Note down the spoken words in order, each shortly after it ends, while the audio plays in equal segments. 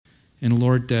And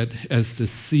Lord, that as the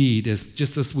seed,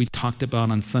 just as we talked about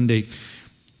on Sunday,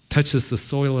 touches the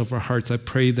soil of our hearts, I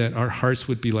pray that our hearts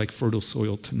would be like fertile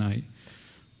soil tonight.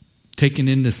 Taking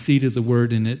in the seed of the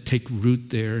word and it take root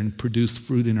there and produce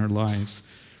fruit in our lives.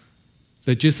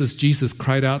 That just as Jesus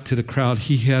cried out to the crowd,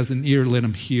 he has an ear, let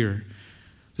him hear.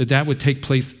 That would take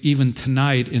place even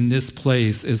tonight in this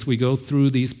place as we go through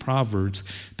these Proverbs,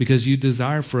 because you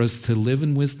desire for us to live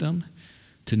in wisdom,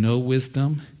 to know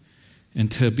wisdom, and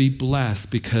to be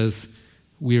blessed because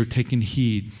we are taking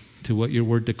heed to what your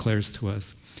word declares to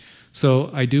us. So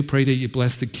I do pray that you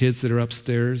bless the kids that are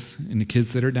upstairs and the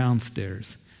kids that are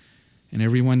downstairs and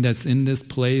everyone that's in this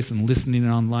place and listening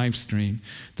on live stream,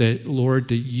 that, Lord,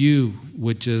 that you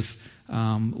would just,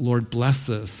 Lord, bless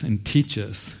us and teach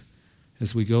us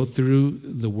as we go through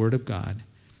the Word of God.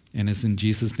 And it's in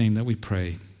Jesus' name that we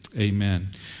pray.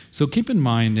 Amen. So keep in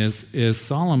mind, as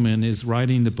Solomon is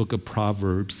writing the book of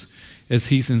Proverbs, as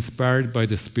he's inspired by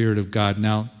the Spirit of God.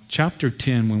 Now, chapter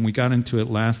 10, when we got into it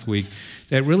last week,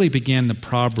 that really began the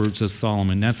Proverbs of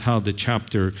Solomon. That's how the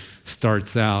chapter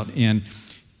starts out. And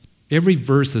every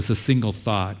verse is a single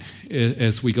thought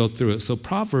as we go through it. So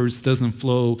Proverbs doesn't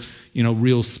flow,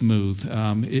 real smooth.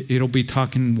 It'll be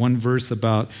talking one verse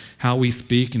about how we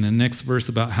speak, and the next verse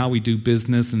about how we do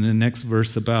business, and the next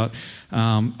verse about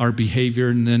our behavior,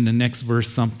 and then the next verse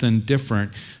something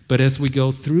different. But as we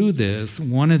go through this,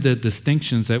 one of the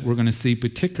distinctions that we're going to see,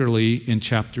 particularly in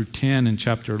chapter 10 and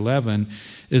chapter 11,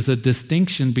 is a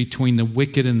distinction between the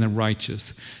wicked and the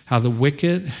righteous. How the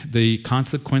wicked, the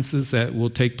consequences that will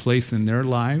take place in their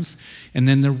lives, and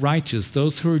then the righteous,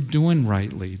 those who are doing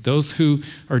rightly, those who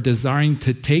are desiring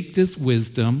to take this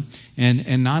wisdom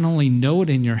and not only know it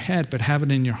in your head, but have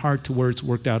it in your heart to where it's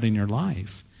worked out in your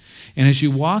life. And as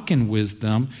you walk in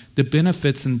wisdom, the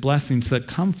benefits and blessings that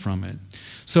come from it.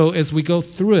 So as we go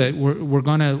through it, we're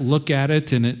going to look at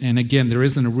it, and again, there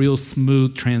isn't a real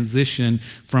smooth transition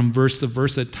from verse to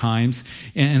verse at times.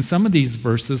 And some of these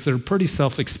verses, they're pretty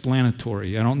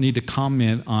self-explanatory. I don't need to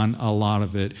comment on a lot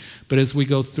of it. But as we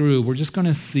go through, we're just going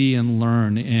to see and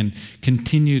learn and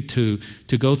continue to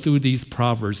go through these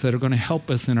proverbs that are going to help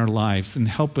us in our lives and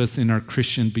help us in our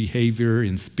Christian behavior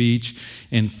and speech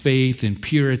and faith and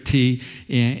purity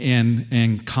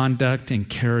and conduct and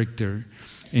character.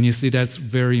 And you see, that's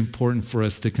very important for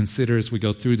us to consider as we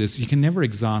go through this. You can never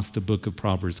exhaust the book of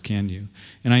Proverbs, can you?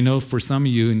 And I know for some of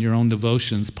you in your own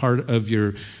devotions, part of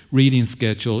your reading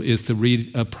schedule is to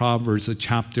read a Proverbs, a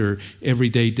chapter every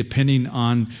day, depending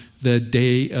on the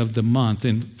day of the month.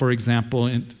 And for example,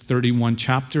 in 31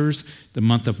 chapters, the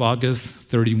month of August,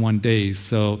 31 days.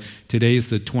 So today's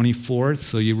the 24th,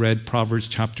 so you read Proverbs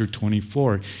chapter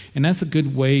 24. And that's a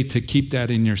good way to keep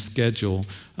that in your schedule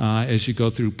as you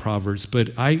go through Proverbs. But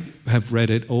I have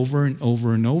read it over and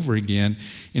over and over again,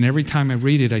 and every time I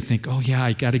read it, I think, oh yeah,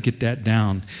 I got to get that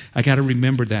down. I got to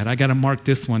remember that. I got to mark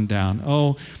this one down.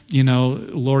 Oh,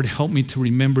 Lord, help me to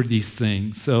remember these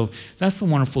things. So that's the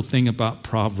wonderful thing about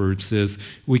Proverbs is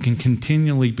we can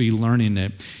continually be learning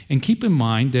it. And keep in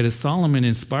mind that as Solomon,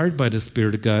 inspired by the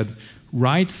Spirit of God,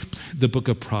 writes the book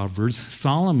of Proverbs,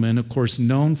 Solomon, of course,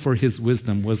 known for his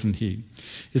wisdom, wasn't he?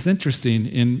 It's interesting,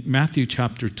 in Matthew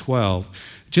chapter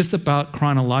 12, just about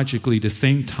chronologically the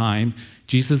same time,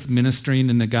 Jesus ministering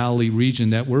in the Galilee region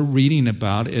that we're reading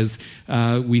about as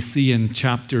we see in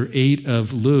chapter 8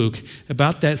 of Luke,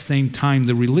 about that same time,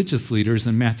 the religious leaders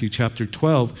in Matthew chapter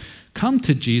 12 come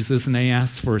to Jesus and they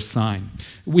ask for a sign.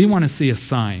 We want to see a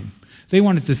sign. They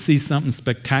wanted to see something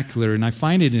spectacular, and I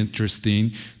find it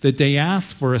interesting that they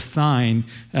asked for a sign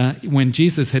when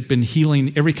Jesus had been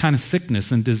healing every kind of sickness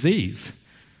and disease.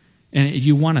 And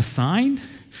you want a sign?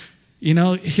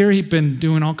 Here he'd been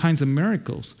doing all kinds of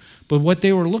miracles. But what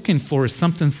they were looking for is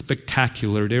something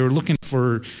spectacular. They were looking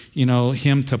for,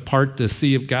 him to part the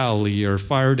Sea of Galilee or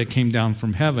fire that came down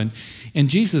from heaven. And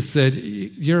Jesus said,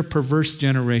 you're a perverse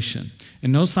generation.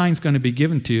 And no sign's going to be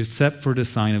given to you except for the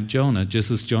sign of Jonah.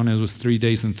 Just as Jonah was 3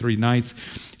 days and 3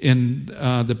 nights in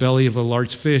the belly of a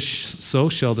large fish, so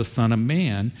shall the Son of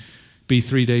Man be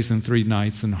 3 days and 3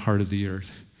 nights in the heart of the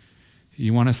earth.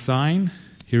 You want a sign?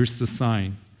 Here's the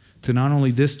sign. To not only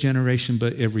this generation,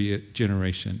 but every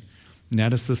generation. And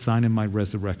that is the sign of my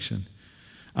resurrection.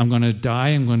 I'm going to die.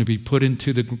 I'm going to be put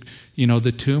into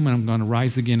the tomb, and I'm going to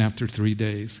rise again after 3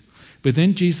 days. But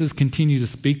then Jesus continued to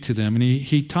speak to them, and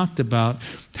he talked about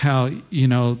how,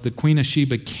 the Queen of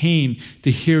Sheba came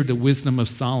to hear the wisdom of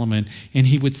Solomon, and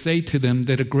he would say to them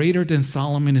that a greater than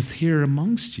Solomon is here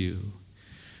amongst you.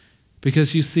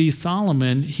 Because you see,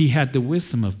 Solomon, he had the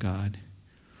wisdom of God.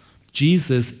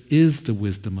 Jesus is the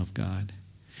wisdom of God.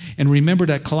 And remember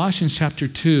that Colossians chapter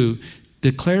 2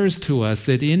 declares to us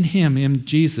that in him, in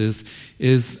Jesus,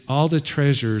 is all the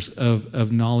treasures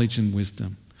of knowledge and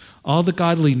wisdom. All the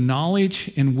godly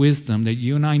knowledge and wisdom that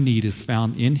you and I need is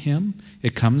found in him.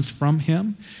 It comes from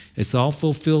him. It's all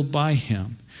fulfilled by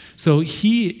him. So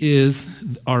he is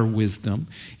our wisdom.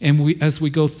 And as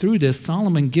we go through this,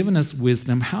 Solomon given us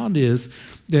wisdom, how it is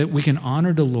that we can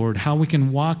honor the Lord, how we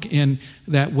can walk in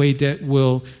that way that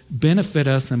will benefit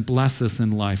us and bless us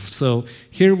in life. So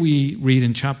here we read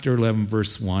in chapter 11,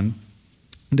 verse 1,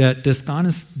 that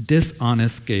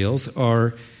dishonest scales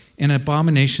are an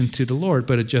abomination to the Lord,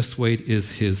 but a just weight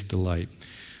is his delight.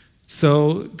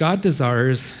 So God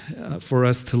desires for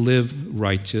us to live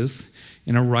righteous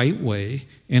in a right way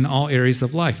in all areas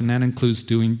of life, and that includes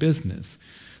doing business.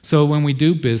 So when we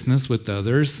do business with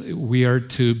others, we are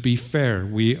to be fair.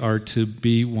 We are to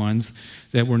be ones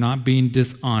that we're not being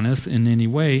dishonest in any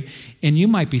way. And you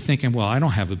might be thinking, well, I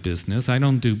don't have a business. I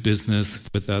don't do business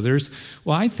with others.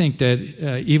 Well, I think that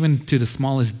even to the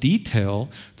smallest detail,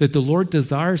 that the Lord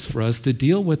desires for us to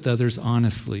deal with others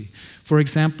honestly. For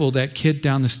example, that kid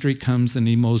down the street comes and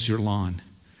he mows your lawn.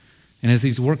 And as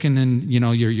he's working in,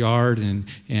 your yard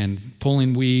and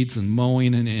pulling weeds and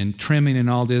mowing and trimming and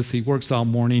all this, he works all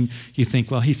morning. You think,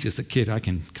 well, he's just a kid. I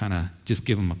can kind of just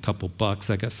give him a couple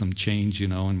bucks. I got some change,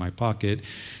 in my pocket.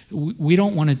 We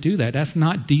don't want to do that. That's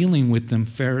not dealing with them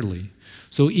fairly.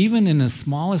 So even in the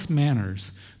smallest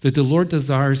manners, that the Lord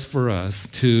desires for us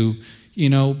to,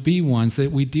 be ones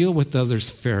that we deal with others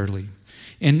fairly.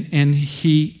 And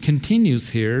he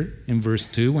continues here in verse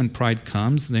 2, when pride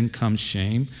comes, then comes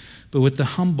shame. But with the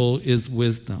humble is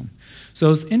wisdom.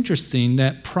 So it's interesting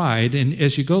that pride, and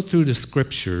as you go through the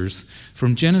scriptures,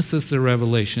 from Genesis to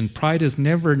Revelation, pride is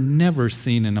never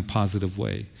seen in a positive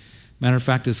way. Matter of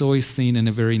fact, it's always seen in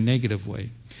a very negative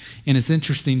way. And it's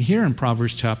interesting here in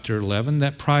Proverbs chapter 11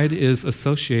 that pride is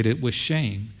associated with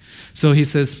shame. So he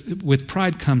says, with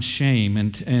pride comes shame,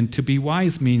 and to be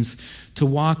wise means to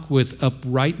walk with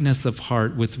uprightness of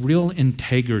heart, with real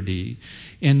integrity.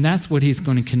 And that's what he's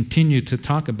going to continue to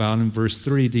talk about in verse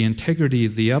 3. The integrity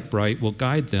of the upright will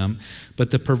guide them,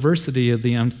 but the perversity of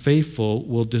the unfaithful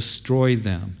will destroy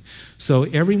them. So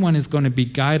everyone is going to be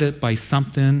guided by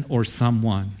something or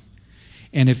someone.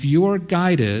 And if you are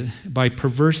guided by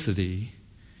perversity,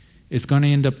 it's going to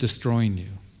end up destroying you.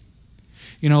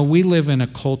 We live in a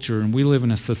culture and we live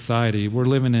in a society, we're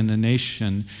living in a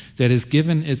nation that has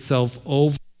given itself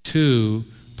over to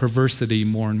perversity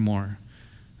more and more.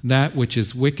 That which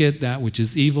is wicked, that which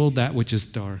is evil, that which is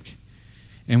dark.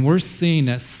 And we're seeing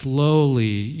that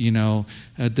slowly,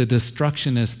 the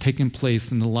destruction has taken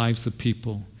place in the lives of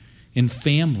people, in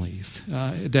families,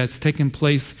 that's taken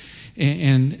place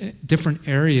in different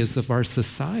areas of our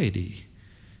society.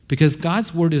 Because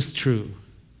God's word is true.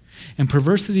 And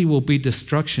perversity will be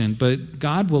destruction, but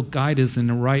God will guide us in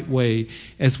the right way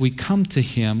as we come to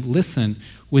him. Listen,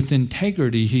 with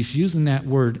integrity, he's using that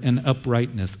word, and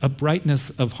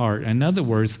uprightness of heart. In other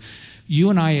words, you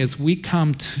and I, as we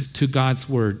come to God's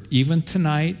word, even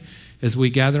tonight, as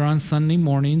we gather on Sunday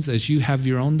mornings, as you have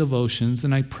your own devotions,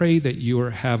 and I pray that you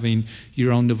are having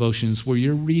your own devotions where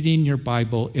you're reading your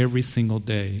Bible every single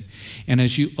day. And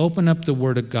as you open up the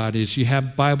Word of God, as you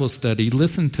have Bible study,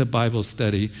 listen to Bible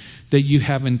study, that you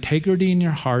have integrity in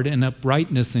your heart and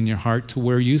uprightness in your heart to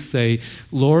where you say,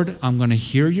 Lord, I'm going to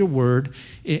hear your word.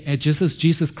 Just as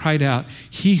Jesus cried out,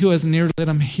 he who has an ear, let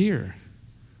him hear.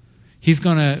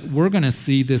 We're going to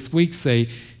see this week say,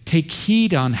 take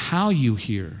heed on how you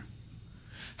hear.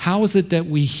 How is it that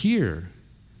we hear?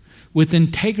 With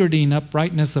integrity and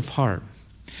uprightness of heart.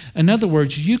 In other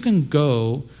words, you can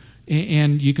go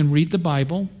and you can read the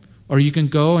Bible, or you can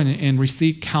go and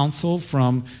receive counsel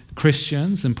from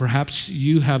Christians, and perhaps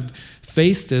you have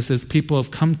faced this as people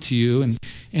have come to you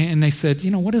and they said,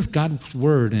 what is God's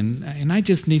word? And I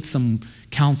just need some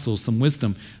counsel, some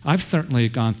wisdom. I've certainly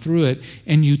gone through it.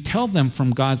 And you tell them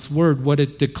from God's word what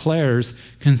it declares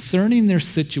concerning their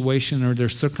situation or their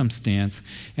circumstance.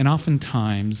 And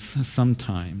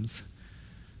sometimes,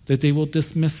 that they will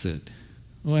dismiss it.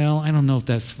 Well, I don't know if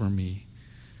that's for me.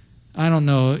 I don't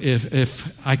know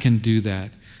if I can do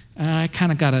that. I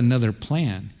kind of got another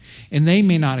plan. And they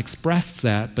may not express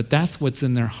that, but that's what's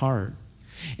in their heart.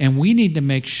 And we need to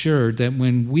make sure that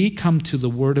when we come to the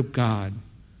Word of God,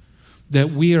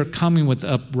 that we are coming with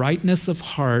uprightness of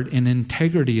heart and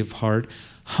integrity of heart,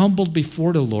 humbled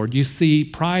before the Lord. You see,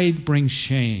 pride brings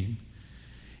shame.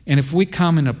 And if we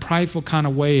come in a prideful kind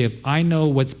of way, if I know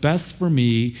what's best for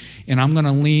me and I'm going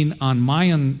to lean on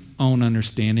my own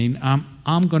understanding,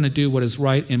 I'm going to do what is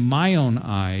right in my own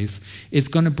eyes, it's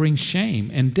going to bring shame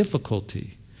and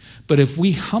difficulty. But if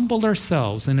we humble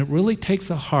ourselves, and it really takes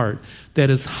a heart that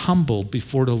is humble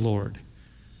before the Lord,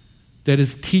 that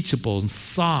is teachable and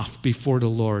soft before the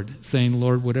Lord, saying,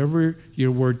 Lord, whatever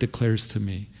your word declares to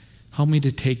me, help me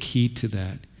to take heed to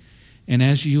that. And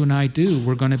as you and I do,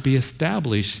 we're going to be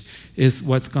established is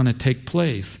what's going to take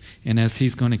place. And as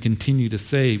he's going to continue to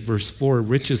say, verse 4,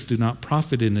 riches do not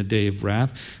profit in the day of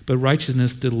wrath, but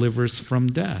righteousness delivers from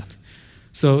death.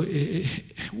 So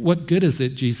what good is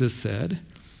it, Jesus said,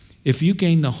 if you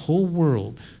gain the whole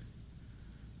world,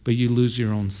 but you lose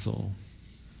your own soul?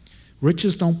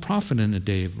 Riches don't profit in the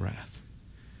day of wrath,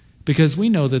 because we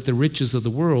know that the riches of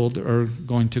the world are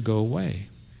going to go away.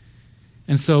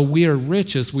 And so we are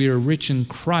rich as we are rich in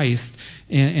Christ,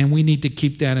 and we need to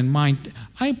keep that in mind.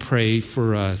 I pray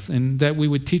for us, and that we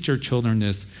would teach our children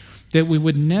this, that we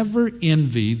would never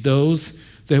envy those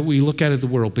that we look at the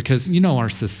world, because you know our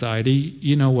society,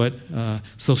 you know what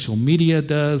social media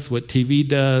does, what TV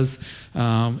does,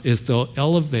 is they'll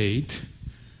elevate,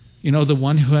 the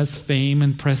one who has fame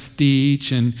and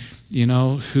prestige and,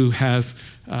 who has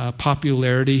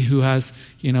popularity, who has,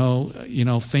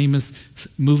 famous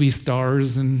movie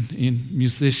stars and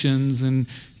musicians and,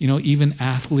 even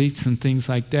athletes and things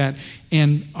like that.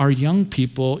 And our young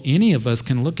people, any of us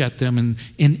can look at them and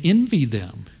envy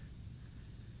them.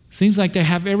 Seems like they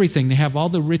have everything. They have all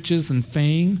the riches and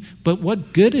fame, but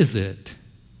what good is it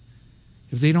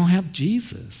if they don't have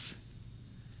Jesus?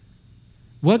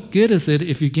 What good is it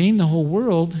if you gain the whole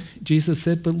world, Jesus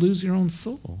said, but lose your own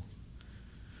soul?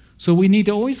 So we need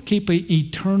to always keep an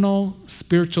eternal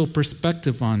spiritual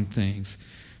perspective on things.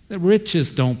 The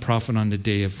riches don't profit on the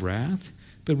day of wrath,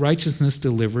 but righteousness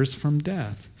delivers from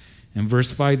death. In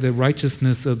verse 5, the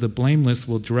righteousness of the blameless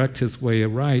will direct his way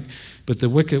aright, but the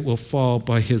wicked will fall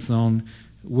by his own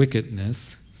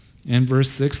wickedness. In verse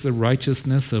 6, the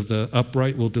righteousness of the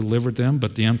upright will deliver them,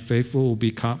 but the unfaithful will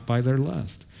be caught by their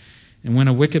lust. And when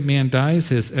a wicked man dies,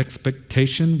 his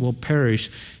expectation will perish,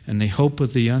 and the hope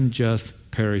of the unjust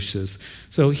perishes.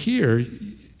 So here,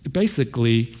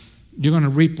 basically, you're going to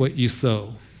reap what you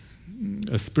sow.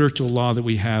 A spiritual law that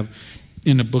we have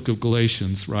in the book of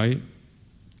Galatians, right?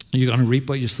 You're going to reap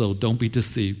what you sow. Don't be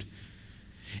deceived.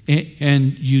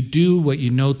 And you do what you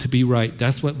know to be right.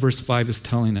 That's what verse 5 is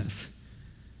telling us.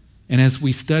 And as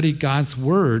we study God's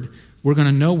word, we're going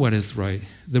to know what is right.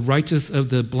 The righteous of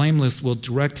the blameless will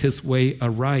direct his way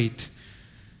aright.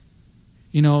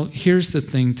 Here's the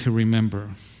thing to remember.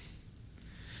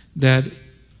 That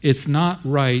it's not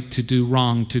right to do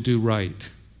wrong to do right.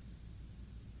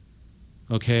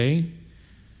 Okay?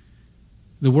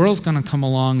 The world's going to come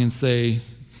along and say,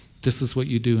 this is what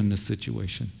you do in this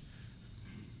situation.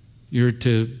 You're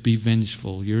to be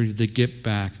vengeful. You're to get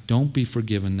back. Don't be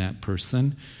forgiving that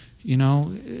person.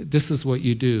 This is what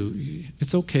you do.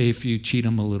 It's okay if you cheat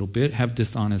them a little bit, have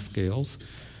dishonest scales.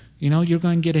 You're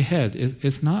going to get ahead.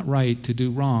 It's not right to do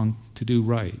wrong to do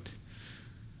right.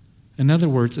 In other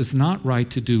words, it's not right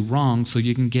to do wrong so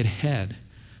you can get ahead,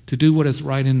 to do what is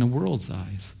right in the world's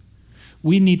eyes.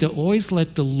 We need to always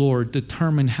let the Lord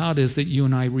determine how it is that you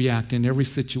and I react in every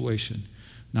situation.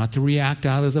 Not to react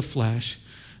out of the flesh,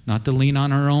 not to lean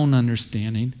on our own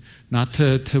understanding, not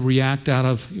to react out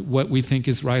of what we think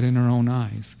is right in our own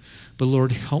eyes. But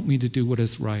Lord, help me to do what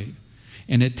is right.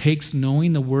 And it takes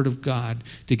knowing the Word of God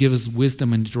to give us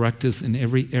wisdom and direct us in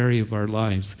every area of our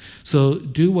lives. So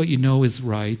do what you know is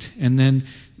right. And then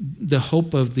the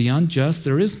hope of the unjust,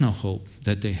 there is no hope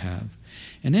that they have.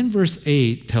 And then verse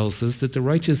 8 tells us that the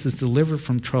righteous is delivered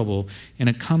from trouble, and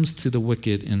it comes to the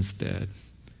wicked instead.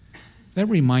 That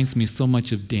reminds me so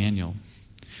much of Daniel.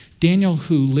 Daniel,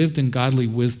 who lived in godly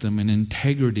wisdom and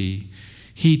integrity,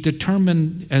 he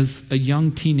determined as a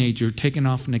young teenager taken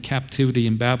off into captivity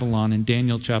in Babylon in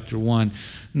Daniel chapter 1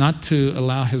 not to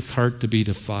allow his heart to be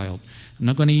defiled. I'm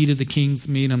not going to eat of the king's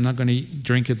meat. I'm not going to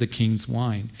drink of the king's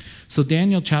wine. So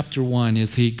Daniel chapter 1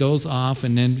 is he goes off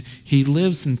and then he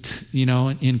lives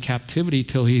in captivity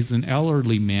till he's an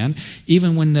elderly man.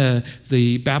 Even when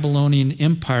the Babylonian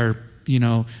Empire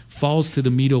falls to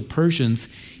the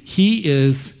Medo-Persians, he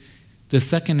is the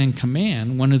second in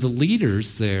command, one of the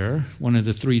leaders there, one of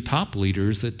the three top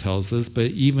leaders, it tells us. But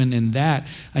even in that,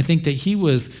 I think that he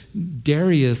was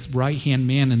Darius' right-hand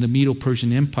man in the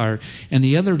Medo-Persian Empire. And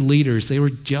the other leaders, they were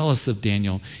jealous of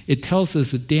Daniel. It tells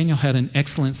us that Daniel had an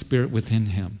excellent spirit within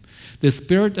him. The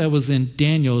spirit that was in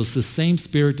Daniel is the same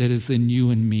spirit that is in you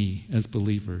and me as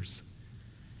believers.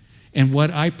 And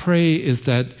what I pray is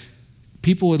that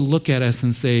people would look at us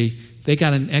and say, they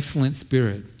got an excellent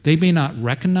spirit. They may not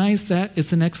recognize that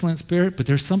it's an excellent spirit, but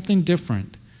there's something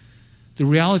different. The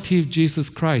reality of Jesus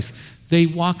Christ, they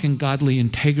walk in godly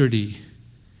integrity,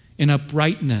 in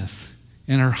uprightness,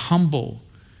 and are humble.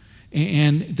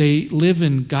 And they live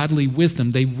in godly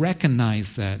wisdom. They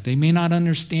recognize that. They may not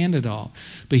understand it all.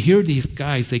 But here are these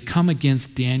guys, they come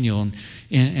against Daniel,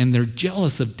 and they're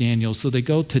jealous of Daniel. So they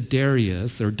go to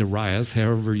Darius, or Darius,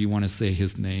 however you want to say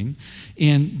his name.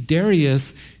 And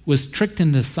Darius was tricked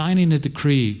into signing a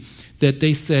decree that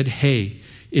they said, hey,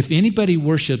 if anybody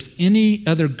worships any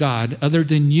other god other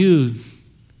than you,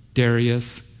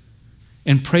 Darius,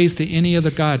 and prays to any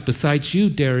other god besides you,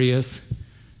 Darius,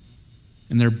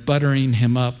 and they're buttering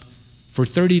him up for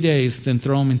 30 days, then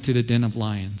throw him into the den of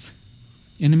lions.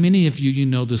 And many of you, you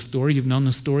know the story. You've known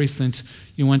the story since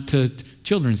you went to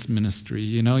children's ministry.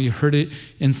 You know, you heard it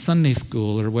in Sunday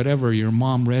school or whatever. Your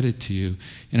mom read it to you.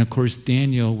 And of course,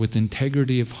 Daniel, with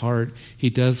integrity of heart, he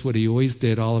does what he always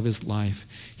did all of his life.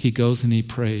 He goes and he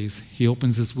prays. He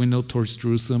opens his window towards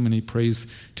Jerusalem and he prays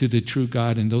to the true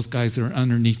God. And those guys are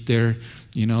underneath there,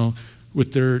 you know,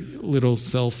 with their little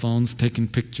cell phones taking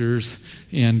pictures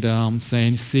and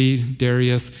saying, see,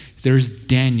 Darius, there's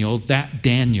Daniel, that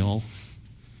Daniel.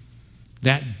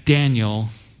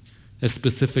 That's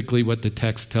specifically what the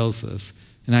text tells us.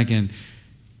 And I can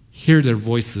hear their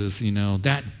voices, you know,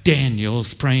 that Daniel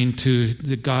is praying to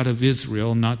the God of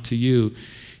Israel, not to you.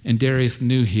 And Darius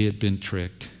knew he had been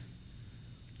tricked.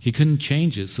 He couldn't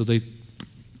change it, so they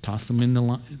tossed him in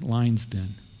the lion's den.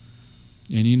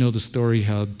 And you know the story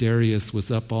how Darius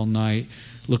was up all night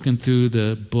looking through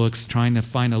the books, trying to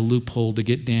find a loophole to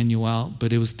get Daniel out,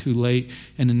 but it was too late.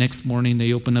 And the next morning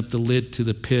they open up the lid to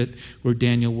the pit where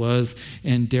Daniel was,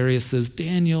 and Darius says,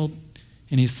 Daniel,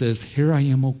 and he says, here I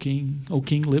am, O king,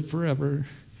 live forever.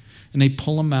 And they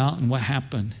pull him out, and what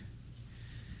happened?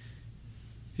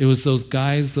 It was those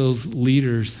guys, those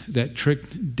leaders that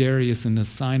tricked Darius into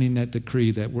signing that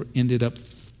decree that ended up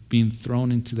being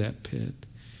thrown into that pit.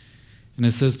 And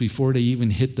it says before they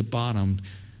even hit the bottom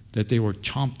that they were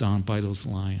chomped on by those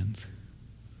lions.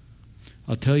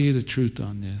 I'll tell you the truth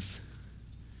on this.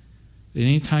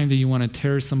 Anytime that you want to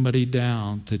tear somebody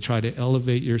down to try to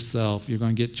elevate yourself, you're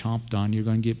going to get chomped on, you're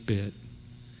going to get bit.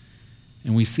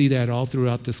 And we see that all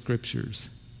throughout the scriptures.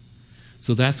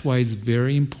 So that's why it's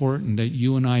very important that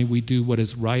you and I, we do what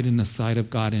is right in the sight of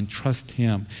God and trust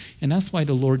Him. And that's why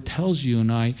the Lord tells you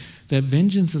and I that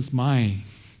vengeance is mine,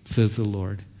 says the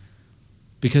Lord.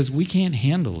 Because we can't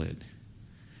handle it.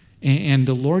 And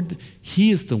the Lord,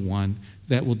 He is the one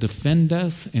that will defend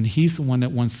us, and He's the one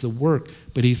that wants to work.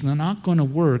 But He's not going to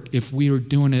work if we are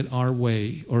doing it our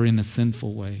way or in a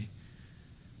sinful way.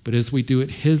 But as we do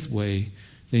it His way,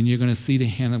 then you're going to see the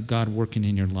hand of God working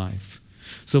in your life.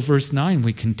 So verse 9,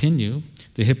 we continue.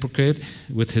 The hypocrite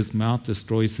with his mouth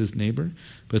destroys his neighbor,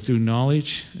 but through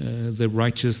knowledge the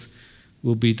righteous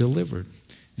will be delivered.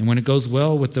 And when it goes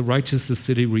well with the righteous, the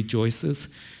city rejoices.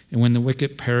 And when the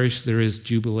wicked perish, there is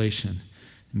jubilation.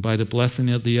 And by the blessing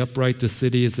of the upright, the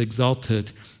city is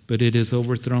exalted, but it is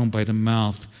overthrown by the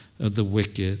mouth of the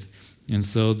wicked. And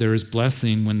so there is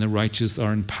blessing when the righteous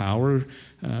are in power.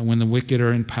 When the wicked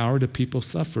are in power, the people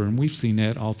suffer. And we've seen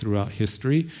that all throughout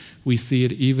history. We see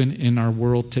it even in our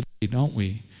world today, don't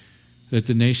we? That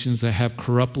the nations that have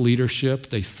corrupt leadership,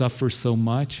 they suffer so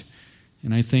much.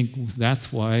 And I think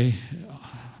that's why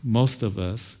most of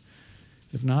us,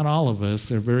 if not all of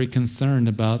us, are very concerned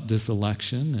about this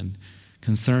election and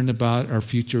concerned about our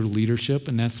future leadership,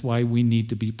 and that's why we need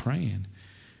to be praying.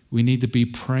 We need to be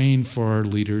praying for our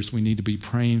leaders. We need to be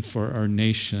praying for our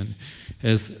nation,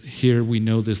 as here we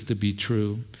know this to be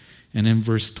true. And in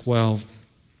verse 12,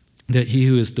 that he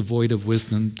who is devoid of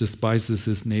wisdom despises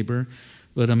his neighbor,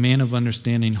 but a man of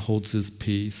understanding holds his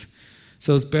peace.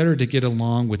 So it's better to get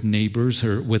along with neighbors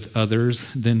or with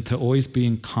others than to always be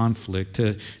in conflict,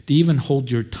 to even hold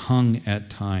your tongue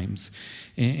at times.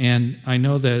 And I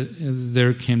know that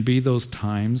there can be those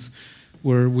times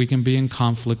where we can be in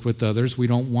conflict with others. We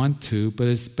don't want to, but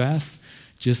it's best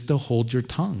just to hold your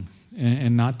tongue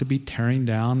and not to be tearing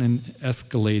down and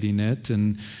escalating it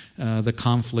and the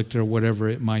conflict or whatever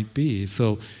it might be.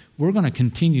 So we're going to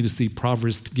continue to see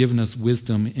Proverbs giving us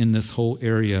wisdom in this whole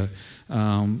area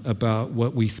about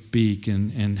what we speak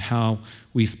and how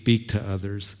we speak to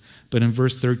others. But in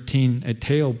verse 13, a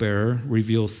talebearer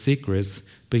reveals secrets,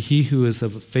 but he who is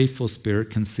of a faithful spirit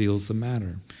conceals the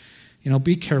matter. You know,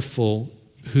 be careful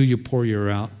who you pour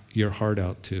your heart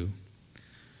out to.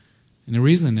 And the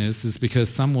reason is because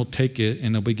some will take it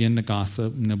and they'll begin to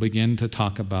gossip and they'll begin to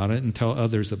talk about it and tell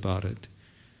others about it.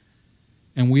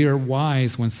 And we are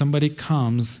wise when somebody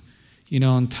comes,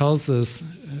 and tells us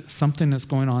something that's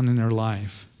going on in their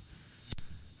life,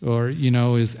 or,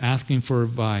 is asking for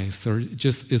advice, or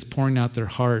just is pouring out their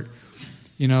heart.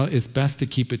 It's best to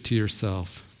keep it to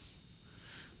yourself.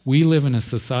 We live in a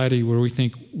society where we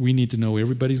think we need to know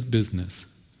everybody's business.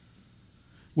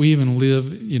 We even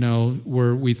live,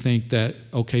 where we think that,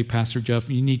 okay, Pastor Jeff,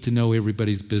 you need to know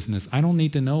everybody's business. I don't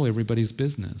need to know everybody's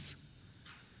business.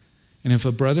 And if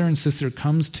a brother and sister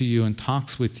comes to you and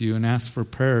talks with you and asks for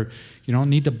prayer, you don't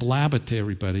need to blab it to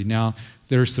everybody. Now,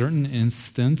 there are certain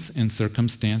instances and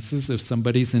circumstances, if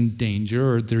somebody's in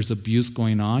danger or there's abuse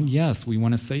going on, yes, we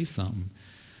want to say something.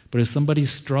 But if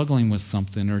somebody's struggling with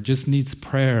something or just needs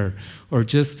prayer or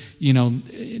just,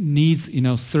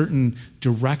 needs, certain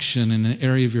direction in an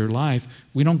area of your life,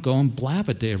 we don't go and blab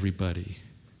it to everybody.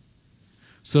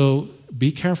 So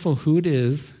be careful who it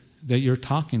is that you're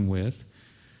talking with,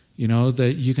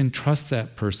 that you can trust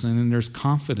that person and there's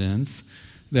confidence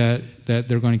that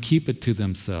they're going to keep it to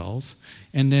themselves.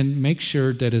 And then make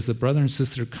sure that as a brother and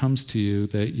sister comes to you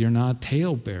that you're not a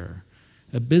talebearer,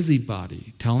 a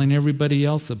busybody, telling everybody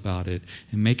else about it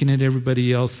and making it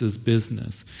everybody else's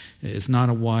business. It's not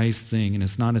a wise thing, and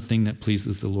it's not a thing that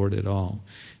pleases the Lord at all.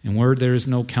 And where there is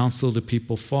no counsel, the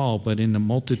people fall, but in the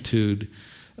multitude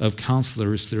of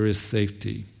counselors, there is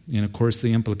safety. And of course,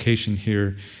 the implication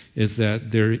here is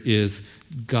that there is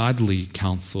godly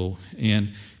counsel.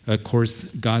 And of course,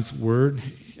 God's word,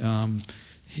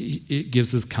 it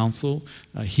gives us counsel.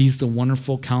 He's the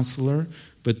wonderful counselor,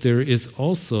 but there is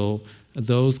also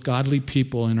those godly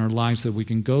people in our lives that we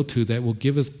can go to that will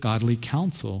give us godly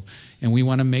counsel. And we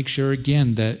want to make sure,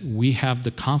 again, that we have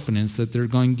the confidence that they're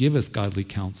going to give us godly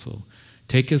counsel.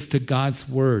 Take us to God's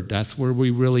word. That's where we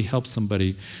really help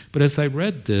somebody. But as I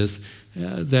read this,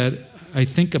 that I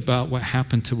think about what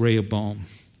happened to Rehoboam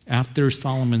after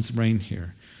Solomon's reign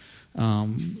here,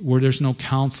 where there's no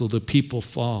counsel, the people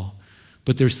fall.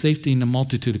 But there's safety in the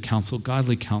multitude of counsel,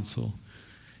 godly counsel.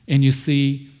 And you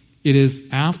see, it is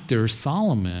after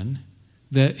Solomon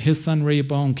that his son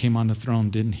Rehoboam came on the throne,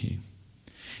 didn't he?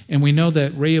 And we know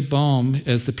that Rehoboam,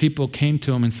 as the people came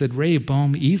to him and said,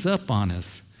 Rehoboam, ease up on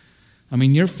us. I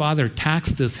mean, your father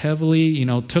taxed us heavily,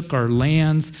 took our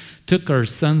lands, took our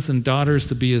sons and daughters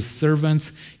to be his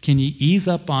servants. Can you ease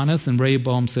up on us? And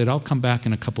Rehoboam said, I'll come back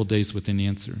in a couple days with an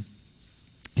answer.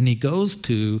 And he goes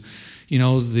to,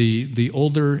 the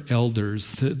older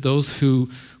elders, those who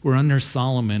were under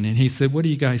Solomon, and he said, what do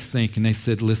you guys think? And they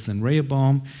said, listen,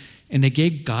 Rehoboam, and they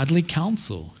gave godly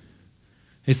counsel.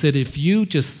 They said, if you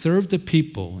just serve the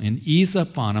people and ease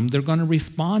up on them, they're going to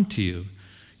respond to you.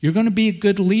 You're going to be a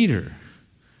good leader.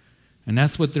 And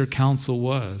that's what their counsel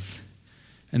was.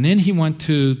 And then he went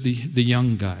to the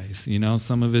young guys,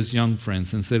 some of his young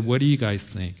friends, and said, what do you guys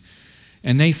think?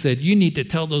 And they said, you need to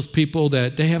tell those people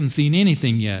that they haven't seen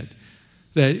anything yet,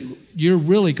 that you're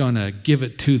really going to give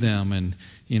it to them and,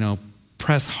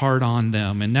 press hard on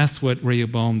them. And that's what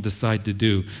Rehoboam decided to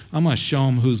do. I'm going to show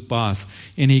them who's boss.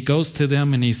 And he goes to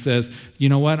them and he says, you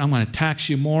know what? I'm going to tax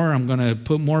you more. I'm going to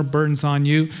put more burdens on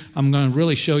you. I'm going to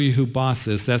really show you who boss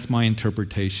is. That's my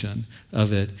interpretation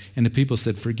of it. And the people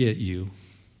said, forget you.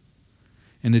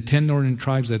 And the 10 northern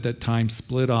tribes at that time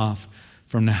split off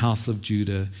from the house of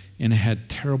Judah, and it had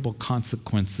terrible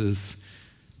consequences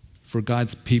for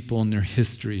God's people and their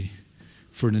history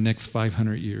for the next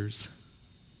 500 years.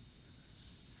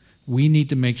 We need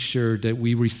to make sure that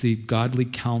we receive godly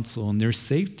counsel, and there's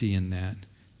safety in that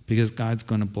because God's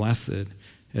going to bless it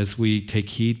as we take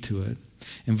heed to it.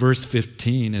 In verse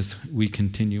 15, as we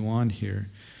continue on here,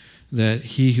 that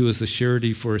he who is a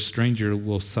surety for a stranger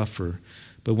will suffer,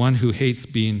 but one who hates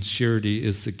being surety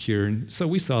is secure. And so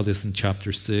we saw this in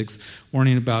chapter 6,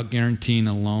 warning about guaranteeing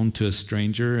a loan to a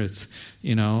stranger. It's,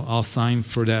 I'll sign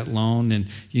for that loan, and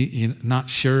you're not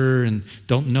sure and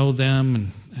don't know them, and,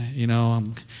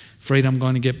 I'm afraid I'm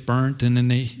going to get burnt, and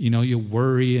then you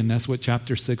worry, and that's what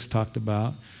chapter 6 talked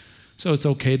about. So it's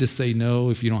okay to say no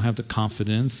if you don't have the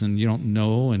confidence and you don't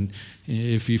know, and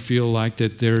if you feel like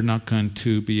that they're not going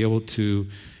to be able to,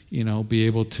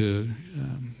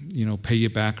 pay you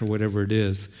back or whatever it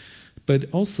is. But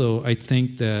also, I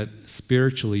think that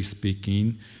spiritually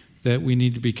speaking, that we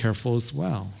need to be careful as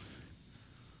well.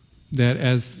 That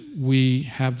as we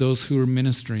have those who are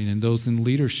ministering and those in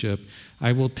leadership,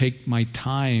 I will take my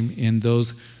time in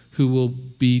those who will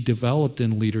be developed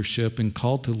in leadership and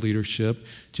called to leadership,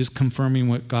 just confirming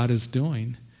what God is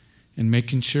doing and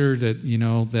making sure that,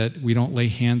 that we don't lay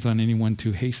hands on anyone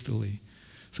too hastily.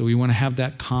 So we want to have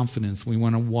that confidence. We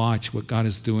want to watch what God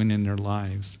is doing in their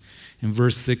lives. In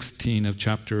verse 16 of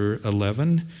chapter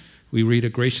 11, we read, a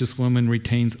gracious woman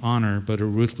retains honor, but a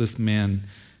ruthless man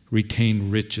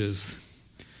retain riches.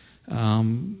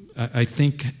 I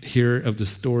think here of the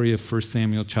story of 1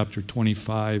 Samuel chapter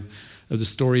 25, of the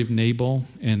story of Nabal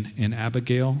and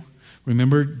Abigail,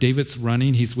 Remember, David's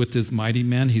running. He's with his mighty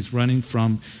men. He's running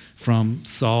from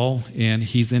Saul, and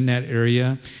he's in that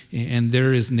area. And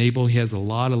there is Nabal. He has a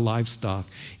lot of livestock.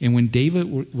 And when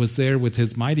David was there with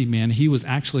his mighty men, he was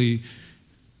actually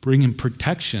bringing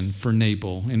protection for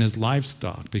Nabal and his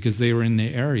livestock because they were in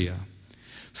the area.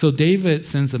 So David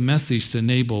sends a message to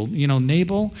Nabal.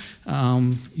 Nabal,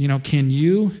 can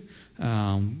you,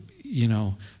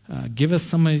 give us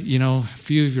some, a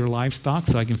few of your livestock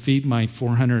so I can feed my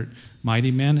 400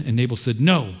 mighty men? And Nabal said,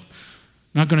 no, I'm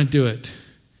not going to do it.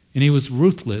 And he was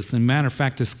ruthless. And matter of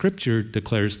fact, the scripture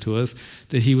declares to us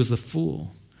that he was a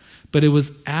fool. But it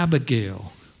was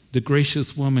Abigail, the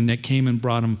gracious woman, that came and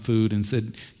brought him food and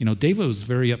said, David was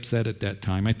very upset at that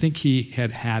time. I think he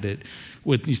had it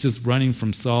with, he's just running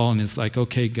from Saul, and it's like,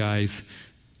 okay, guys,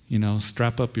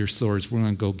 strap up your swords. We're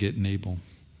going to go get Nabal,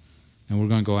 and we're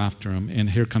going to go after him. And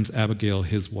here comes Abigail,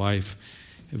 his wife,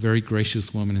 a very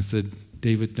gracious woman, and said,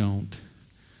 David, don't.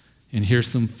 And here's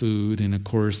some food. And of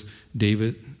course,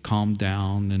 David calmed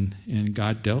down, and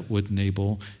God dealt with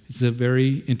Nabal. It's a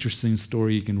very interesting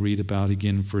story you can read about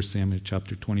again in 1 Samuel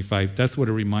chapter 25. That's what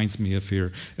it reminds me of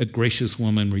here. A gracious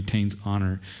woman retains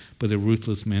honor, but a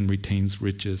ruthless man retains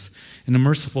riches. And a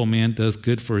merciful man does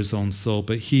good for his own soul,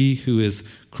 but he who is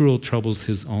cruel troubles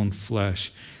his own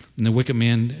flesh. And the wicked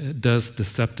man does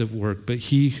deceptive work, but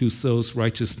he who sows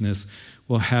righteousness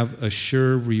will have a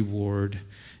sure reward.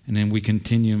 And then we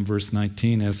continue in verse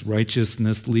 19, as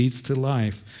righteousness leads to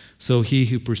life, so he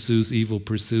who pursues evil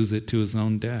pursues it to his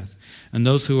own death. And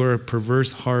those who are a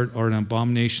perverse heart are an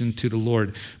abomination to the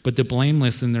Lord, but the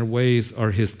blameless in their ways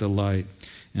are his delight.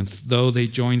 And though they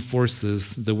join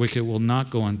forces, the wicked will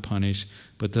not go unpunished,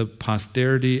 but the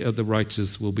posterity of the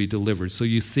righteous will be delivered. So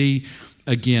you see,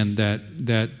 again,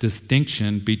 that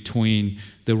distinction between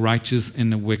the righteous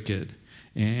and the wicked.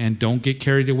 And don't get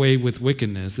carried away with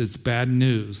wickedness. It's bad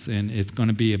news, and it's going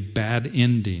to be a bad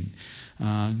ending.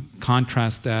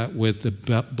 Contrast that with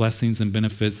the blessings and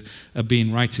benefits of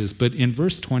being righteous. But in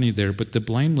verse 20 there, but the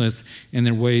blameless in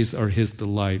their ways are his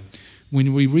delight.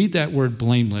 When we read that word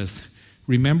blameless,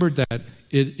 remember that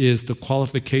it is the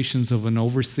qualifications of an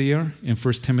overseer in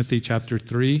 1 Timothy chapter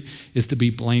 3 is to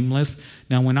be blameless.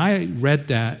 Now, when I read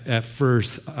that at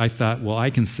first, I thought, well, I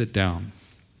can sit down.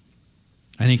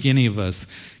 I think any of us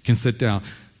can sit down.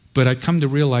 But I come to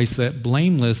realize that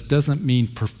blameless doesn't mean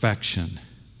perfection.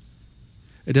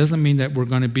 It doesn't mean that we're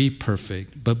going to be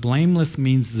perfect. But blameless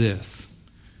means this,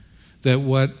 that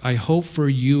what I hope for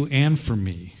you and for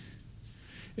me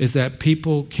is that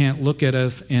people can't look at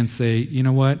us and say, you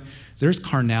know what, there's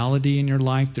carnality in your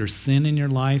life, there's sin in your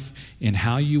life, in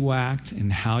how you act,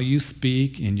 in how you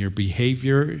speak, in your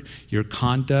behavior, your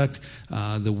conduct,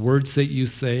 the words that you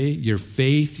say, your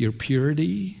faith, your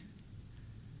purity.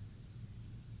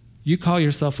 You call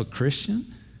yourself a Christian?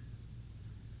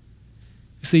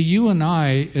 See, you and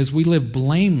I, as we live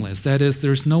blameless, that is,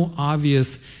 there's no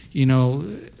obvious,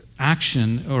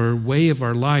 action or way of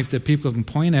our life that people can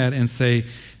point at and say,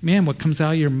 man, what comes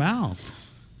out of your mouth?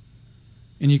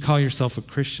 And you call yourself a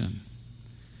Christian.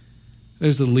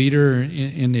 There's a leader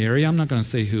in the area. I'm not going to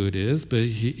say who it is, but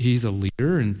he's a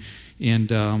leader,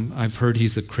 and I've heard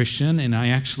he's a Christian. And I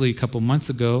actually, a couple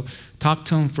months ago, talked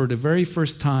to him for the very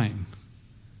first time.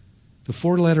 The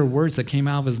 4-letter words that came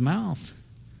out of his mouth.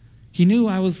 He knew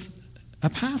I was a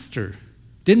pastor.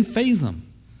 Didn't faze him.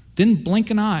 Didn't blink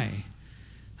an eye.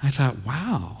 I thought,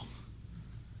 wow,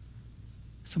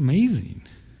 it's amazing.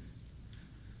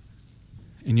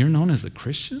 And you're known as a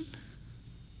Christian?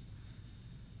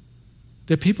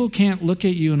 That people can't look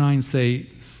at you and I and say,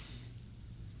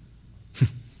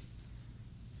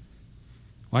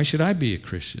 why should I be a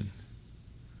Christian?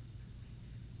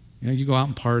 You go out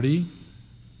and party.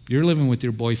 You're living with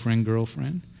your boyfriend,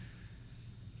 girlfriend.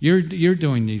 You're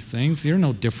doing these things. You're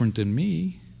no different than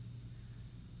me.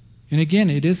 And again,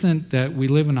 it isn't that we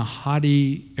live in a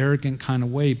haughty, arrogant kind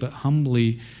of way, but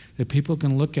humbly, that people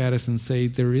can look at us and say,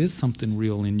 there is something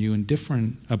real in you and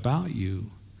different about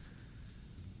you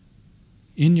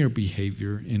in your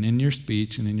behavior and in your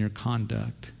speech and in your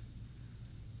conduct.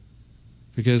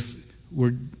 Because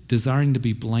we're desiring to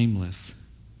be blameless.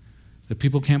 That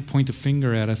people can't point a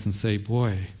finger at us and say,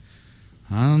 boy,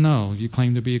 I don't know, you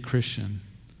claim to be a Christian.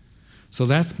 So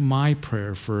that's my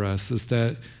prayer for us, is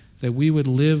that we would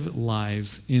live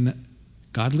lives in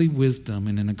godly wisdom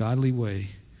and in a godly way.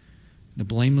 The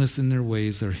blameless in their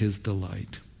ways are his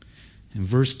delight. In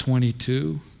verse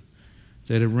 22,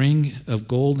 that a ring of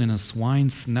gold in a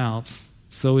swine's snout,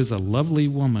 so is a lovely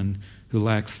woman who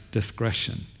lacks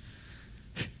discretion.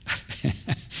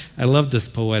 I love this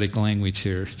poetic language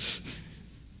here.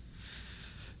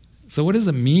 So what does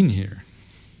it mean here?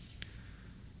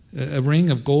 A ring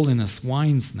of gold in a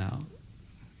swine's snout.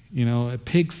 A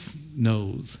pig's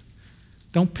nose.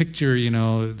 Don't picture,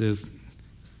 this,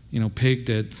 pig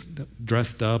that's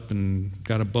dressed up and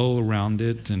got a bow around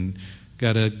it and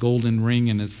got a golden ring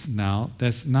in its snout.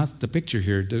 That's not the picture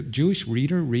here. The Jewish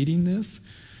reader reading this,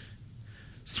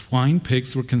 swine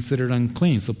pigs were considered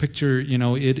unclean. So picture,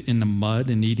 it in the mud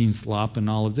and eating slop and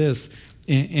all of this.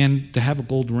 And to have a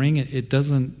gold ring, it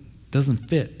doesn't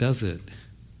fit, does it?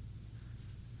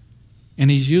 And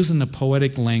he's using the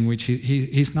poetic language.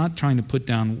 He's not trying to put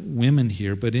down women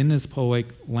here, but in this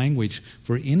poetic language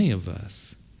for any of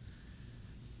us,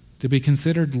 to be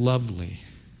considered lovely,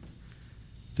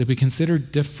 to be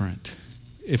considered different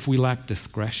if we lack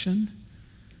discretion,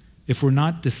 if we're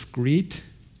not discreet.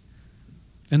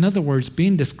 In other words,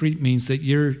 being discreet means that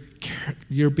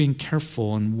you're being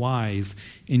careful and wise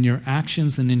in your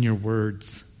actions and in your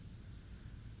words.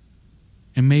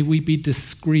 And may we be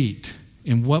discreet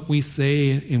in what we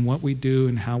say, in what we do,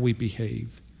 and how we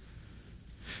behave.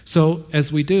 So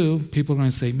as we do, people are going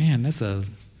to say, man, that's a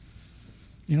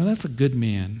good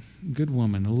man, good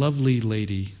woman, a lovely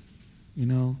lady,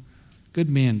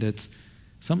 good man. That's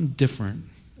something different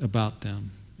about them.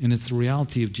 And it's the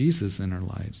reality of Jesus in our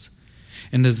lives.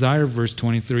 And the desire of verse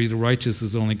 23, the righteous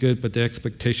is only good, but the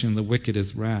expectation of the wicked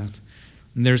is wrath.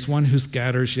 And there's one who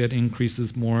scatters yet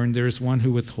increases more, and there's one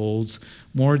who withholds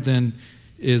more than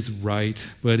is right,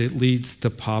 but it leads to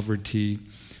poverty.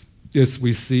 As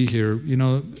we see here,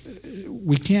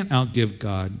 we can't outgive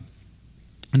God.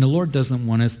 And the Lord doesn't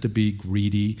want us to be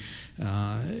greedy.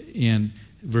 In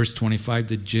verse 25,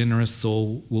 the generous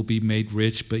soul will be made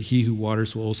rich, but he who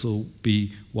waters will also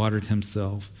be watered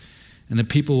himself. And the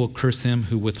people will curse him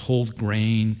who withhold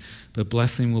grain, but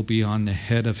blessing will be on the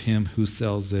head of him who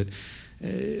sells it.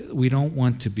 We don't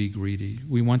want to be greedy.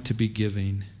 We want to be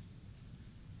giving.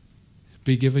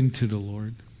 Be giving to the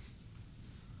Lord.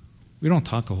 We don't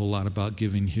talk a whole lot about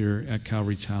giving here at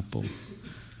Calvary Chapel.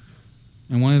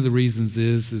 And one of the reasons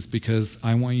is because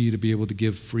I want you to be able to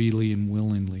give freely and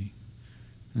willingly.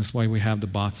 That's why we have the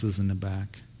boxes in the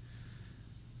back.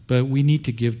 But we need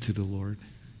to give to the Lord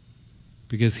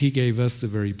because he gave us the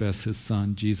very best, his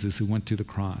son, Jesus, who went to the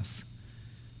cross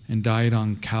and died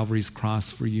on Calvary's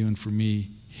cross for you and for me.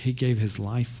 He gave his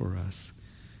life for us.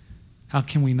 How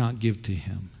can we not give to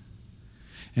him?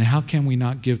 And how can we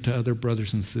not give to other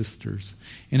brothers and sisters?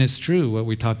 And it's true what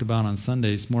we talked about on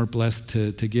Sunday. It's more blessed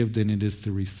to give than it is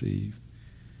to receive.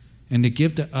 And to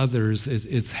give to others,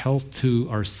 it's health to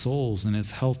our souls and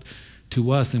it's health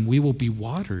to us. And we will be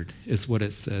watered, is what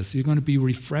it says. You're going to be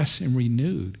refreshed and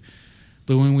renewed.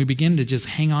 But when we begin to just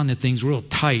hang on to things real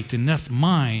tight, and that's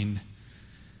mine,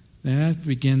 then that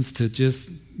begins to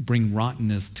just bring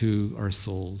rottenness to our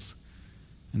souls.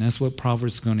 And that's what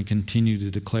Proverbs is going to continue to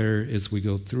declare as we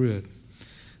go through it.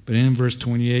 But in verse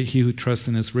 28, he who trusts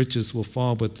in his riches will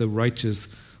fall, but the righteous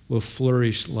will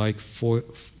flourish like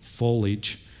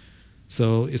foliage.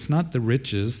 So it's not the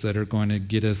riches that are going to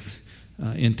get us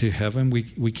into heaven.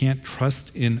 We can't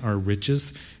trust in our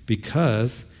riches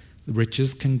because the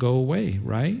riches can go away,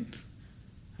 right?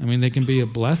 I mean, they can be a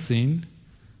blessing,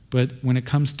 but when it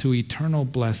comes to eternal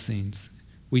blessings,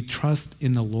 we trust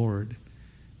in the Lord.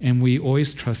 And we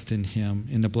always trust in him,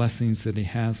 in the blessings that he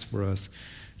has for us.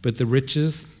 But the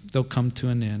riches, they'll come to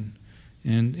an end.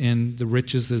 And the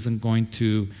riches isn't going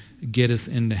to get us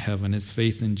into heaven. It's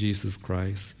faith in Jesus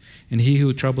Christ. And he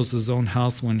who troubles his own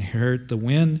house will inherit the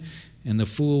wind, and the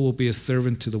fool will be a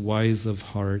servant to the wise of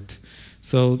heart.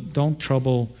 So don't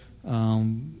trouble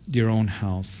your own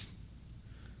house.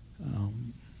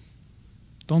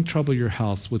 Don't trouble your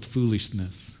house with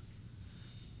foolishness,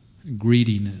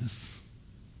 greediness,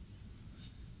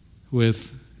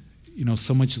 with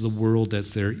so much of the world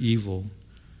that's there evil.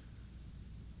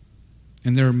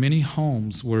 And there are many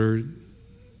homes where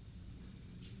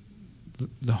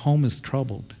the home is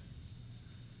troubled.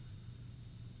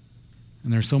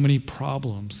 And there are so many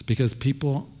problems because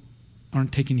people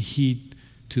aren't taking heed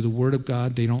to the Word of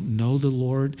God. They don't know the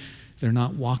Lord. They're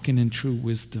not walking in true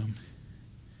wisdom.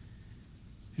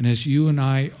 And as you and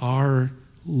I are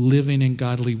living in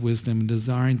godly wisdom and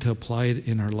desiring to apply it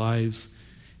in our lives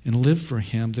and live for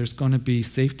him, there's going to be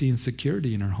safety and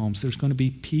security in our homes. There's going to be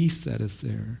peace that is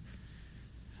there.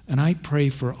 And I pray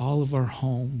for all of our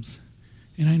homes.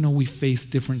 And I know we face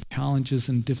different challenges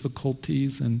and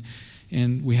difficulties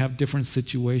and we have different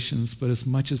situations, but as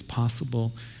much as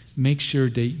possible, make sure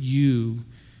that you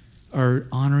are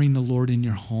honoring the Lord in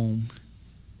your home.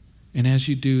 And as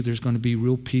you do, there's going to be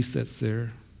real peace that's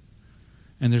there.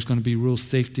 And there's going to be real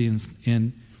safety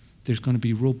and there's going to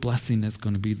be real blessing that's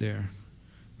going to be there.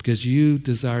 because you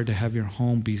desire to have your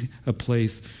home be a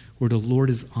place where the Lord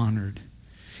is honored.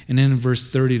 And then in verse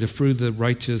 30, the fruit of the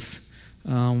righteous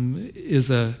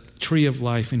is a tree of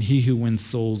life, and he who wins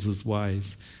souls is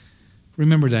wise.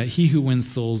 Remember that. He who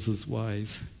wins souls is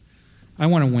wise. I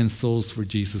want to win souls for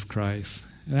Jesus Christ.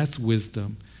 That's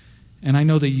wisdom. And I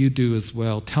know that you do as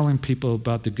well, telling people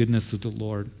about the goodness of the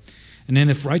Lord. And then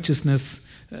if righteous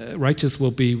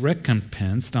will be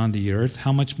recompensed on the earth,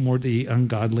 how much more the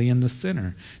ungodly and the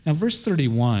sinner? Now, verse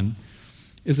 31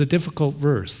 is a difficult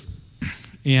verse.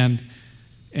 And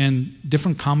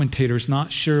different commentators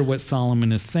not sure what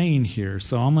Solomon is saying here.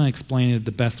 So I'm going to explain it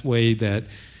the best way that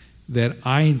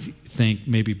I think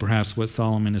maybe perhaps what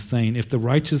Solomon is saying. If the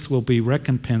righteous will be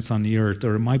recompensed on the earth,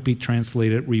 or it might be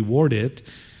translated rewarded,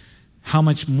 how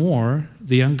much more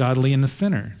the ungodly and the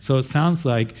sinner? So it sounds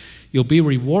like you'll be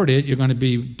rewarded, you're going to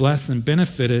be blessed and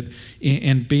benefited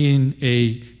in being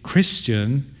a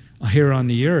Christian here on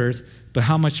the earth, but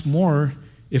how much more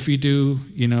if you do,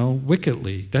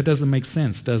 wickedly? That doesn't make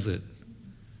sense, does it?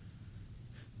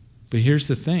 But here's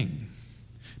the thing.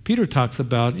 Peter talks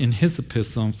about in his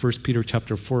epistle in 1 Peter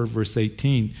chapter 4, verse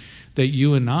 18, that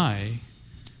you and I,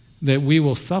 that we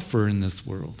will suffer in this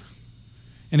world.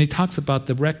 And he talks about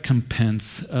the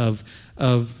recompense of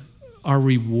our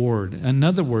reward. In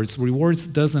other words, rewards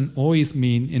doesn't always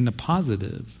mean in the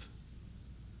positive.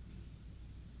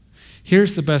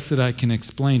 Here's the best that I can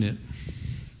explain it.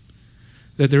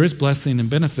 That there is blessing and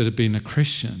benefit of being a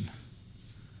Christian.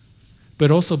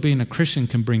 But also being a Christian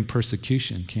can bring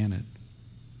persecution, can it?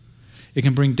 It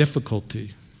can bring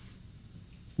difficulty.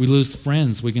 We lose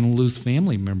friends. We can lose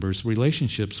family members,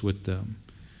 relationships with them.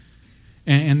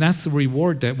 And that's the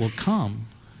reward that will come.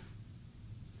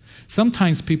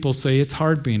 Sometimes people say it's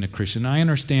hard being a Christian. I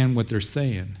understand what they're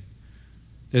saying.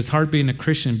 It's hard being a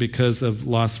Christian because of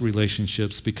lost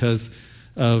relationships, because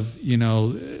of,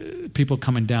 people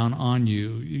coming down on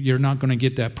you. You're not going to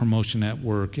get that promotion at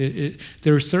work.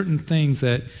 There are certain things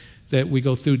that we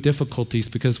go through difficulties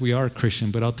because we are a Christian,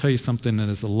 but I'll tell you something that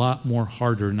is a lot more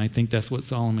harder, and I think that's what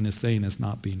Solomon is saying is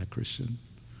not being a Christian.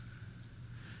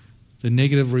 The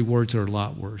negative rewards are a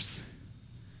lot worse.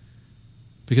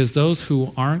 Because those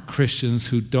who aren't Christians,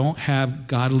 who don't have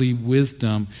godly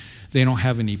wisdom, they don't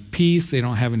have any peace, they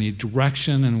don't have any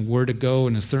direction and where to go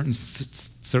in a certain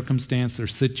circumstance or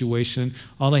situation.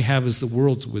 All they have is the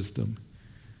world's wisdom.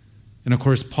 And of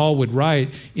course, Paul would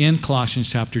write in Colossians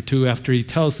chapter 2, after he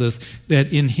tells us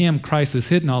that in him Christ has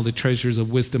hidden all the treasures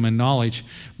of wisdom and knowledge,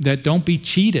 that don't be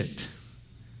cheated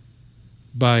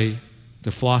by the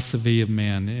philosophy of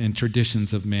man and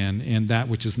traditions of man and that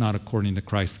which is not according to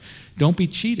Christ. Don't be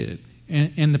cheated.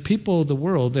 And the people of the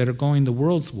world that are going the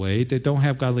world's way, that don't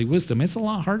have godly wisdom, it's a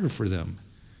lot harder for them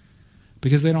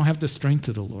because they don't have the strength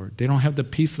of the Lord. They don't have the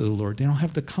peace of the Lord. They don't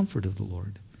have the comfort of the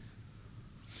Lord.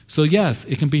 So yes,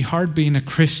 it can be hard being a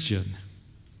Christian,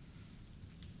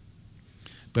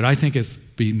 but I think it's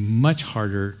be much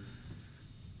harder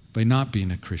by not being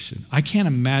a Christian. I can't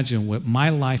imagine what my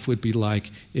life would be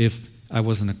like if I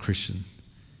wasn't a Christian.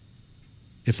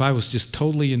 If I was just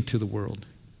totally into the world.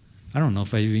 I don't know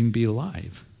if I'd even be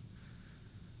alive.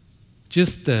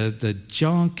 Just the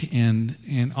junk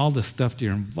and all the stuff that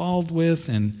you're involved with,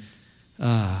 and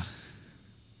the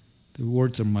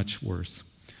rewards are much worse.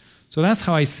 So that's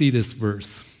how I see this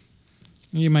verse.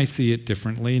 You might see it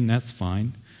differently, and that's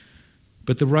fine.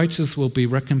 But the righteous will be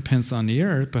recompensed on the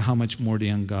earth, but how much more the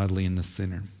ungodly and the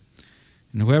sinner?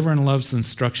 And whoever loves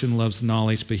instruction loves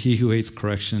knowledge, but he who hates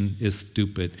correction is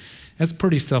stupid. That's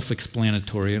pretty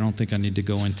self-explanatory. I don't think I need to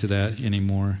go into that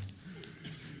anymore.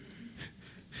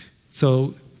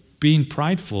 So being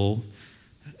prideful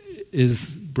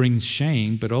brings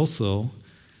shame, but also,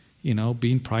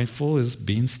 being prideful is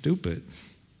being stupid.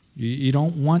 You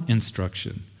don't want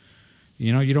instruction.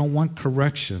 You don't want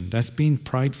correction. That's being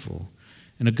prideful.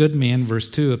 And a good man, verse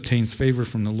 2, obtains favor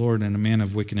from the Lord, and a man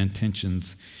of wicked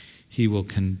intentions he will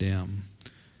condemn.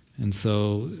 And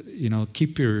so,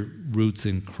 keep your roots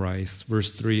in Christ.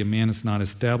 Verse 3, a man is not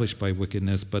established by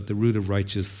wickedness, but the root of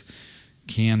righteous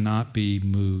cannot be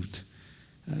moved.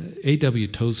 A.W.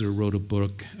 Tozer wrote a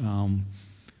book,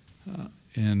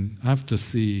 and I have to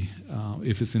see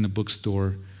if it's in a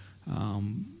bookstore,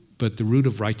 but The Root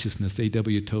of Righteousness,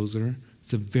 A.W. Tozer,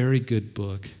 it's a very good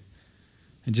book.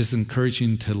 And just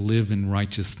encouraging to live in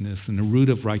righteousness. And the root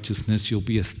of righteousness, you'll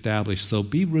be established. So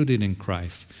be rooted in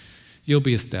Christ. You'll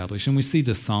be established. And we see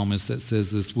the psalmist that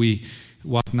says this, we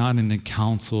walk not in the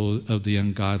counsel of the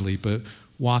ungodly, but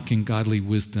walk in godly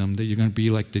wisdom, that you're going to be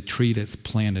like the tree that's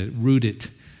planted, rooted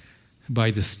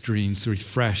by the streams,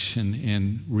 refreshed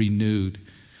and renewed.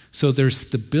 So there's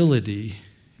stability,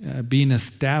 being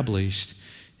established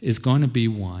is going to be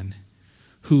one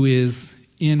who is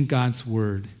in God's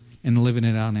word and living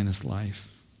it out in his life.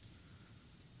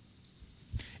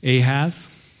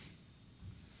 Ahaz,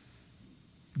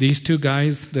 these two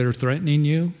guys that are threatening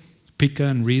you, Pekah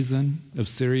and Rezin of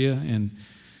Syria and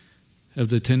of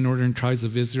the 10 northern tribes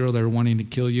of Israel that are wanting to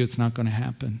kill you, it's not going to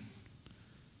happen.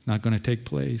 It's not going to take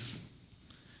place.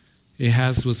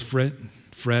 Ahaz was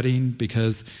fretting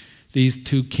because these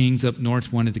two kings up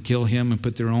north wanted to kill him and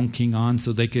put their own king on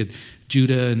so they could,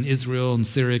 Judah and Israel and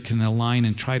Syria can align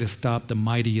and try to stop the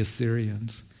mighty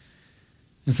Assyrians.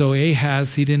 And so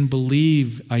Ahaz, he didn't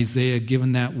believe Isaiah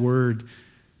given that word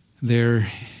there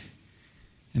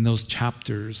in those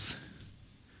chapters,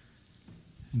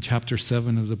 in chapter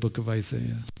 7 of the book of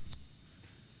Isaiah.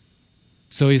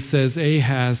 So he says,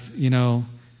 Ahaz,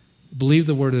 believe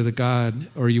the word of the God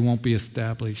or you won't be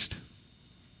established.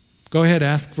 Go ahead,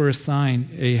 ask for a sign,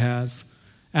 Ahaz.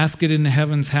 Ask it in the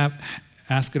heavens,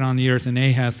 ask it on the earth. And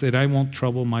Ahaz said, I won't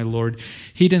trouble my Lord.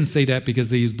 He didn't say that because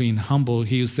he was being humble.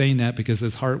 He was saying that because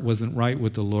his heart wasn't right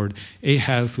with the Lord.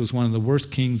 Ahaz was one of the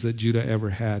worst kings that Judah ever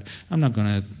had. I'm not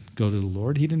going to go to the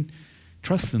Lord. He didn't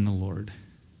trust in the Lord.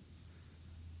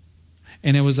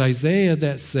 And it was Isaiah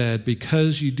that said,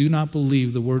 because you do not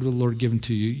believe the word of the Lord given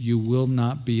to you, you will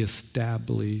not be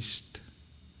established.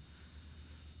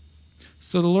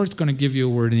 So the Lord's going to give you a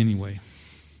word anyway.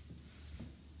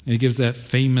 And he gives that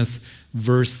famous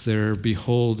verse there,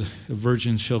 behold, a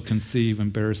virgin shall conceive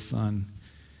and bear a son,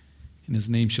 and his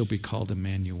name shall be called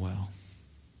Emmanuel.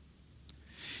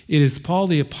 It is Paul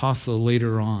the apostle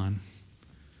later on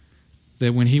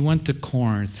that when he went to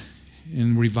Corinth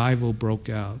and revival broke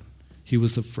out, he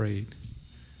was afraid.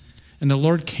 And the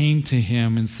Lord came to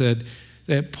him and said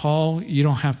that, Paul, you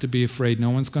don't have to be afraid.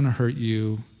 No one's going to hurt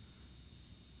you.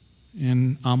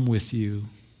 And I'm with you.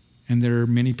 And there are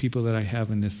many people that I have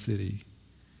in this city.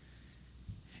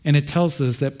 And it tells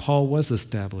us that Paul was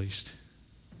established.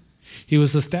 He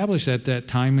was established at that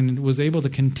time and was able to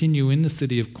continue in the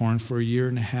city of Corinth for 1.5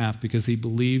 years because he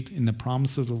believed in the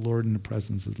promise of the Lord and the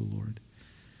presence of the Lord.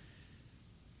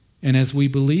 And as we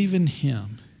believe in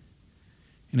him,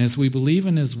 and as we believe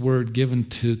in his word given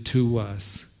to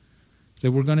us,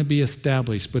 that we're going to be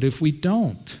established. But if we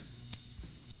don't,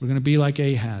 we're going to be like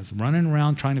Ahaz, running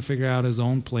around trying to figure out his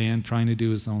own plan, trying to do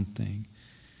his own thing.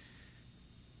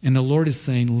 And the Lord is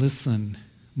saying, listen,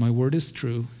 my word is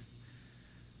true.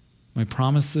 My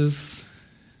promises,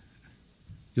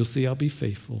 you'll see I'll be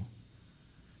faithful.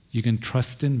 You can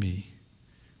trust in me.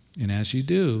 And as you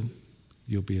do,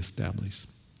 you'll be established.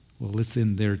 Well, let's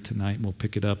end there tonight, and we'll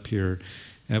pick it up here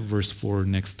at verse 4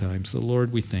 next time. So,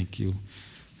 Lord, we thank you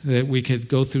that we could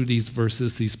go through these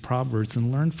verses, these proverbs,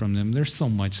 and learn from them. There's so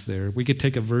much there. We could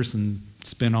take a verse and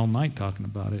spend all night talking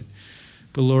about it.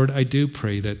 But, Lord, I do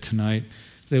pray that tonight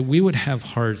that we would have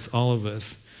hearts, all of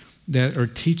us, that are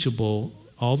teachable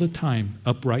all the time,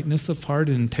 uprightness of heart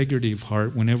and integrity of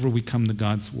heart whenever we come to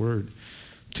God's word,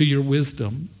 to your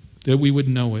wisdom, that we would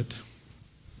know it.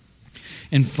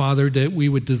 And, Father, that we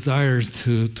would desire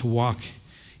to walk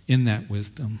in that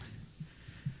wisdom.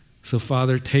 So,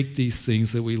 Father, take these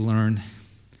things that we learn,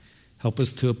 help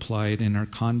us to apply it in our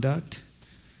conduct,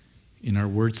 in our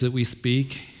words that we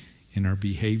speak, in our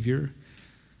behavior,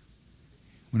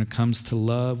 when it comes to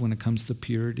love, when it comes to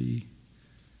purity.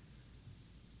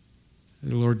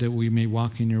 Lord, that we may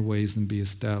walk in your ways and be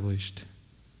established.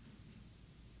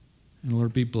 And,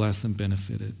 Lord, be blessed and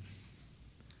benefited.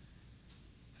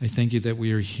 I thank you that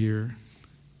we are here.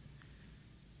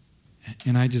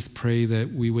 And I just pray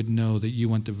that we would know that you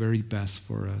want the very best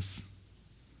for us.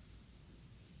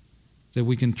 That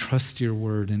we can trust your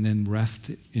word and then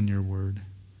rest in your word.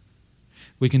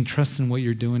 We can trust in what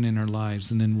you're doing in our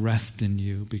lives and then rest in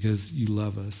you because you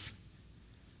love us.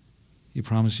 You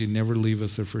promise you never leave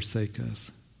us or forsake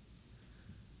us.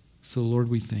 So, Lord,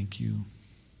 we thank you.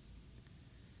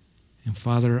 And,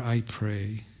 Father, I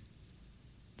pray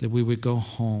that we would go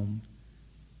home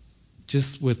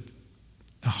just with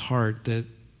a heart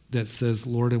that says,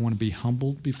 Lord, I want to be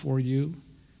humbled before you.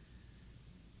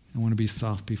 I want to be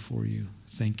soft before you.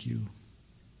 Thank you.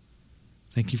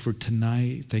 Thank you for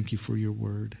tonight. Thank you for your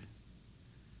word.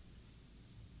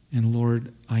 And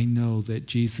Lord, I know that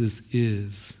Jesus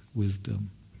is wisdom,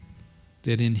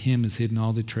 that in him is hidden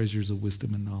all the treasures of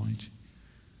wisdom and knowledge,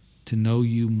 to know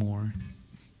you more,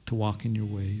 to walk in your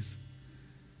ways,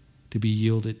 to be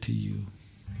yielded to you.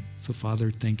 So,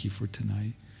 Father, thank you for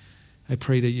tonight. I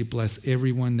pray that you bless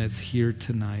everyone that's here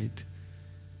tonight,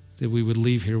 that we would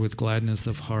leave here with gladness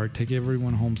of heart. Take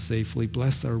everyone home safely.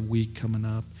 Bless our week coming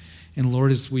up. And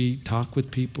Lord, as we talk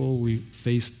with people, we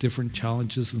face different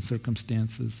challenges and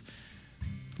circumstances.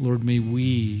 Lord, may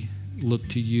we look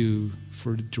to you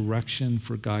for direction,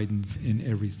 for guidance in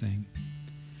everything.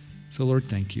 So, Lord,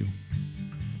 thank you.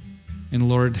 And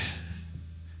Lord,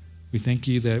 we thank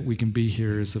you that we can be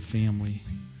here as a family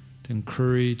to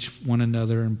encourage one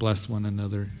another and bless one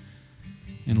another.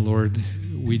 And Lord,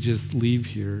 we just leave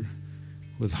here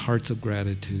with hearts of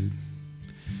gratitude.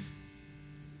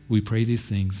 We pray these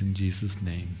things in Jesus'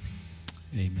 name.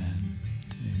 Amen.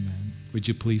 Amen. Would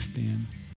you please stand?